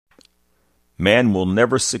Man will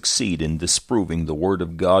never succeed in disproving the Word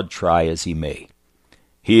of God, try as he may.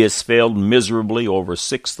 He has failed miserably over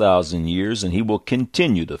 6,000 years, and he will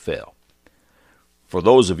continue to fail. For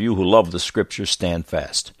those of you who love the Scripture, stand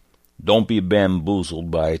fast. Don't be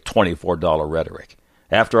bamboozled by $24 rhetoric.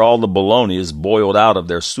 After all the baloney is boiled out of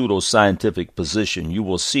their pseudo-scientific position, you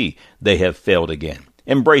will see they have failed again.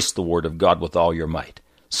 Embrace the Word of God with all your might.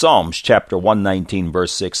 Psalms chapter 119,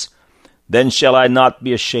 verse 6, Then shall I not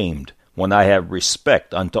be ashamed, when I have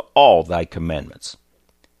respect unto all thy commandments.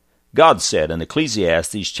 God said in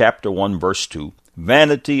Ecclesiastes chapter 1, verse 2,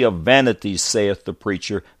 Vanity of vanities, saith the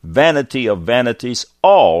preacher, vanity of vanities,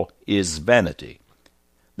 all is vanity.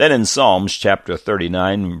 Then in Psalms chapter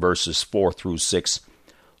 39, verses 4 through 6,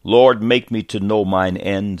 Lord, make me to know mine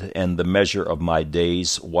end, and the measure of my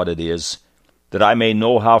days, what it is, that I may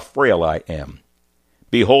know how frail I am.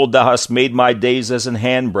 Behold, thou hast made my days as an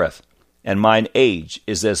handbreadth, and mine age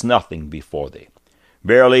is as nothing before thee.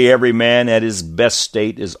 Verily every man at his best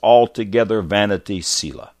state is altogether vanity,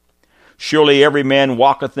 Selah. Surely every man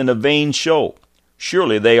walketh in a vain show.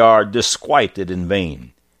 Surely they are disquieted in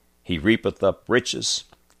vain. He reapeth up riches,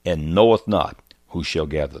 and knoweth not who shall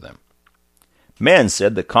gather them. Man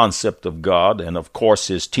said the concept of God, and of course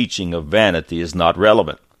his teaching of vanity, is not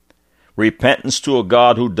relevant. Repentance to a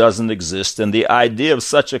God who doesn't exist, and the idea of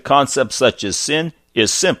such a concept such as sin,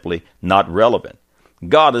 is simply not relevant.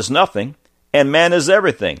 God is nothing, and man is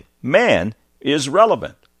everything. Man is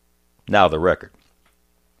relevant. Now the record.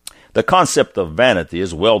 The concept of vanity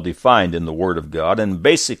is well defined in the Word of God, and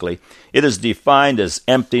basically it is defined as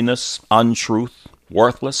emptiness, untruth,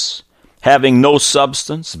 worthless, having no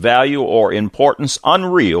substance, value, or importance,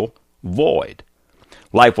 unreal, void.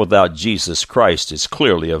 Life without Jesus Christ is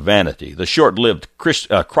clearly a vanity. The short-lived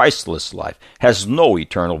Christless life has no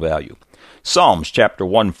eternal value. Psalms chapter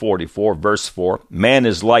 144, verse 4, Man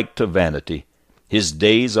is like to vanity. His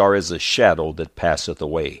days are as a shadow that passeth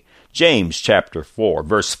away. James chapter 4,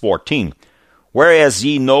 verse 14, Whereas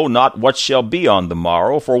ye know not what shall be on the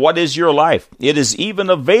morrow, for what is your life? It is even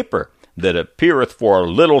a vapor that appeareth for a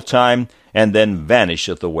little time, and then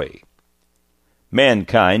vanisheth away.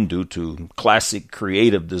 Mankind, due to classic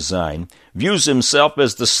creative design, views himself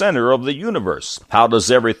as the center of the universe. How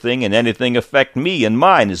does everything and anything affect me and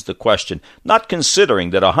mine is the question, not considering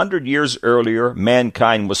that 100 years earlier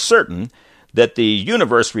mankind was certain that the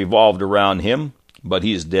universe revolved around him, but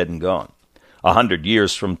he is dead and gone. 100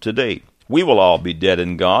 years from today, we will all be dead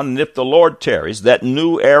and gone, and if the Lord tarries, that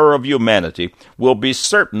new era of humanity will be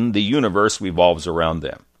certain the universe revolves around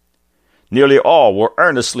them. Nearly all will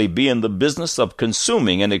earnestly be in the business of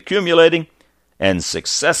consuming and accumulating, and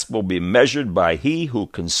success will be measured by he who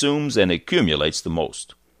consumes and accumulates the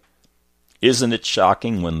most. Isn't it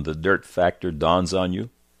shocking when the dirt factor dawns on you?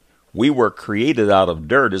 We were created out of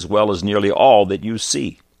dirt as well as nearly all that you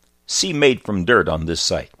see. See made from dirt on this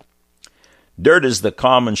site. Dirt is the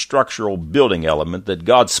common structural building element that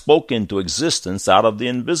God spoke into existence out of the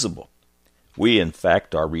invisible. We, in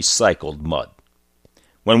fact, are recycled mud.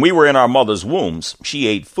 When we were in our mother's wombs, she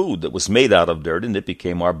ate food that was made out of dirt, and it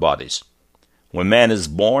became our bodies. When man is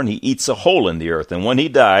born, he eats a hole in the earth, and when he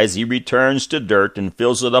dies, he returns to dirt and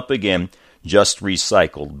fills it up again, just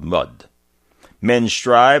recycled mud. Men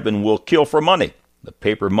strive and will kill for money. The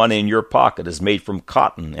paper money in your pocket is made from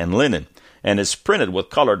cotton and linen, and is printed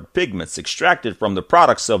with colored pigments extracted from the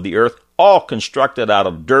products of the earth, all constructed out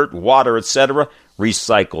of dirt, water, etc.,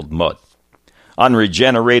 recycled mud.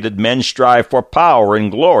 Unregenerated men strive for power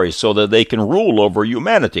and glory so that they can rule over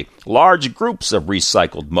humanity, large groups of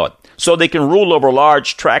recycled mud, so they can rule over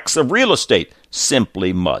large tracts of real estate,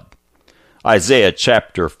 simply mud. Isaiah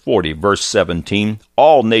chapter 40, verse 17,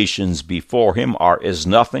 All nations before him are as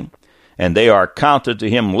nothing, and they are counted to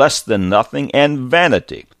him less than nothing and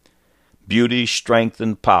vanity. Beauty, strength,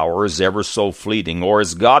 and power is ever so fleeting, or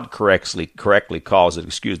as God correctly calls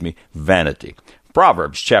it, vanity.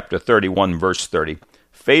 Proverbs chapter 31, verse 30,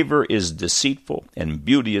 Favor is deceitful, and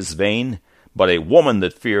beauty is vain, but a woman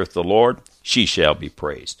that feareth the Lord, she shall be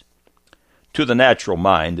praised. To the natural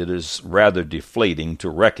mind, it is rather deflating to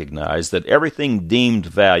recognize that everything deemed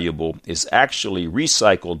valuable is actually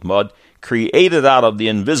recycled mud, created out of the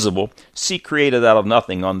invisible, created out of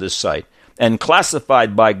nothing on this site, and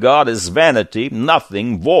classified by God as vanity,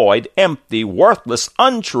 nothing, void, empty, worthless,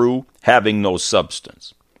 untrue, having no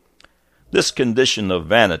substance. This condition of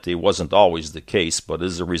vanity wasn't always the case, but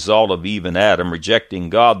is a result of Eve and Adam rejecting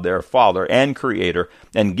God, their Father and Creator,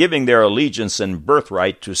 and giving their allegiance and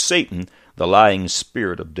birthright to Satan, the lying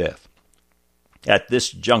spirit of death. At this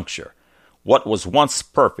juncture, what was once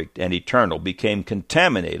perfect and eternal became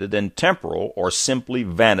contaminated and temporal, or simply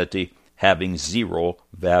vanity, having zero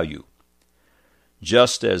value.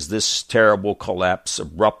 Just as this terrible collapse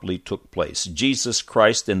abruptly took place, Jesus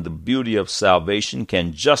Christ, in the beauty of salvation,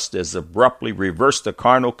 can just as abruptly reverse the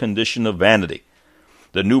carnal condition of vanity.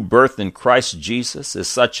 The new birth in Christ Jesus is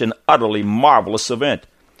such an utterly marvelous event.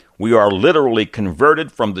 We are literally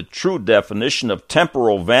converted from the true definition of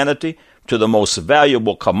temporal vanity to the most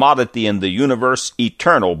valuable commodity in the universe,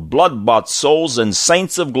 eternal, blood-bought souls and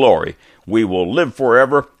saints of glory. We will live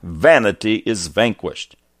forever. Vanity is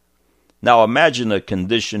vanquished. Now imagine a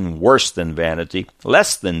condition worse than vanity,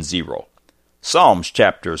 less than zero. Psalms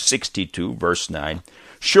chapter 62, verse 9,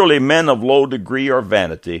 "Surely men of low degree are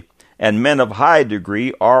vanity, and men of high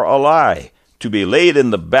degree are a lie. To be laid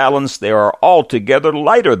in the balance, they are altogether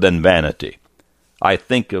lighter than vanity." I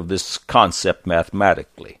think of this concept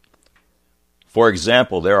mathematically. For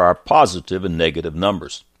example, there are positive and negative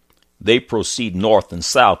numbers. They proceed north and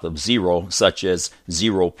south of zero, such as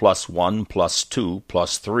 0 plus 1 plus 2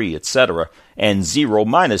 plus 3, etc., and 0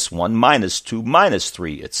 minus 1 minus 2 minus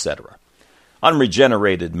 3, etc.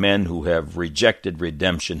 Unregenerated men who have rejected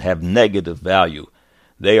redemption have negative value.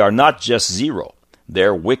 They are not just zero.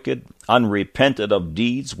 Their wicked, unrepented of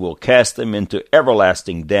deeds will cast them into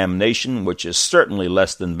everlasting damnation, which is certainly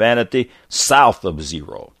less than vanity, south of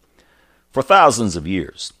zero. For thousands of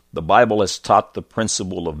years, the Bible has taught the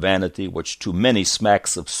principle of vanity, which to many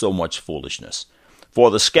smacks of so much foolishness.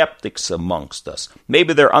 For the skeptics amongst us,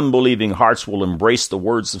 maybe their unbelieving hearts will embrace the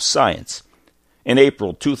words of science. In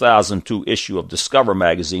April 2002 issue of Discover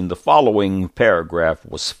magazine, the following paragraph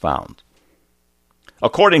was found.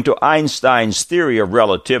 According to Einstein's theory of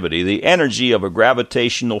relativity, the energy of a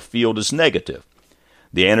gravitational field is negative.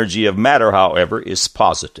 The energy of matter, however, is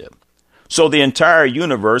positive. So the entire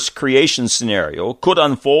universe creation scenario could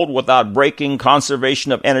unfold without breaking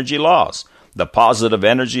conservation of energy laws. The positive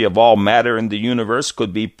energy of all matter in the universe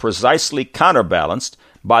could be precisely counterbalanced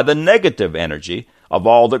by the negative energy of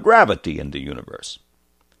all the gravity in the universe.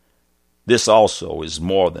 This also is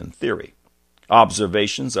more than theory.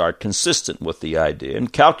 Observations are consistent with the idea,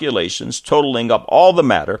 and calculations totaling up all the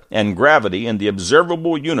matter and gravity in the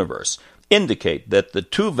observable universe indicate that the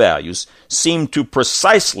two values seem to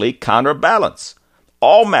precisely counterbalance.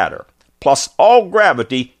 All matter plus all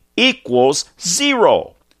gravity equals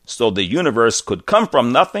zero. So the universe could come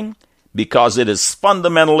from nothing because it is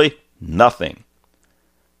fundamentally nothing.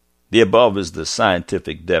 The above is the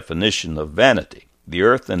scientific definition of vanity. The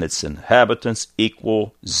earth and its inhabitants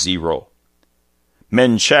equal zero.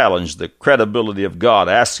 Men challenge the credibility of God,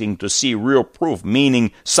 asking to see real proof,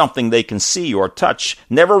 meaning something they can see or touch,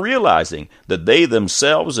 never realizing that they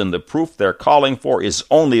themselves and the proof they're calling for is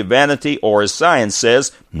only vanity, or as science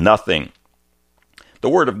says, nothing. The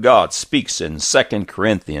Word of God speaks in 2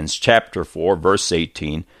 Corinthians chapter 4, verse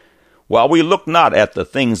 18, "While we look not at the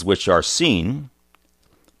things which are seen,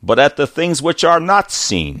 but at the things which are not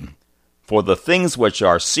seen. For the things which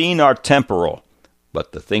are seen are temporal,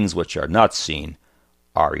 but the things which are not seen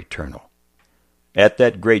are eternal." At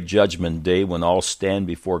that great judgment day, when all stand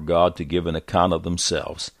before God to give an account of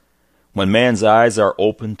themselves, when man's eyes are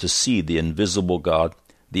opened to see the invisible God,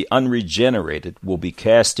 the unregenerated will be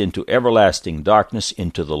cast into everlasting darkness,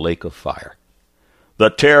 into the lake of fire. The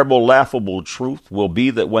terrible, laughable truth will be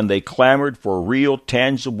that when they clamored for real,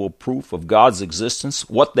 tangible proof of God's existence,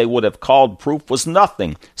 what they would have called proof was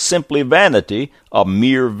nothing, simply vanity, a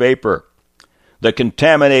mere vapor. The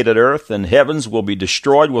contaminated earth and heavens will be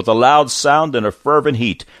destroyed with a loud sound and a fervent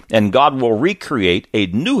heat, and God will recreate a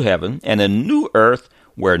new heaven and a new earth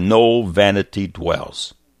where no vanity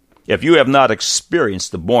dwells. If you have not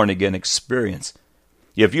experienced the born-again experience,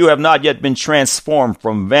 if you have not yet been transformed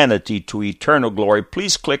from vanity to eternal glory,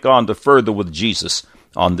 please click on to Further with Jesus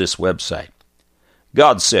on this website.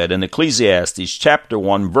 God said in Ecclesiastes chapter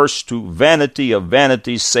 1, verse 2, "Vanity of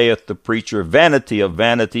vanities, saith the preacher, vanity of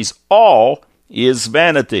vanities, all is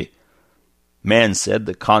vanity." Man said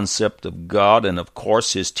the concept of God and, of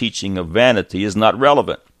course, his teaching of vanity is not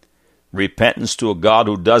relevant. Repentance to a God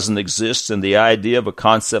who doesn't exist and the idea of a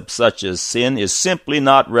concept such as sin is simply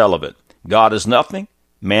not relevant. God is nothing.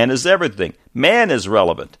 Man is everything. Man is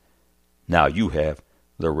relevant. Now you have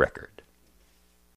the record.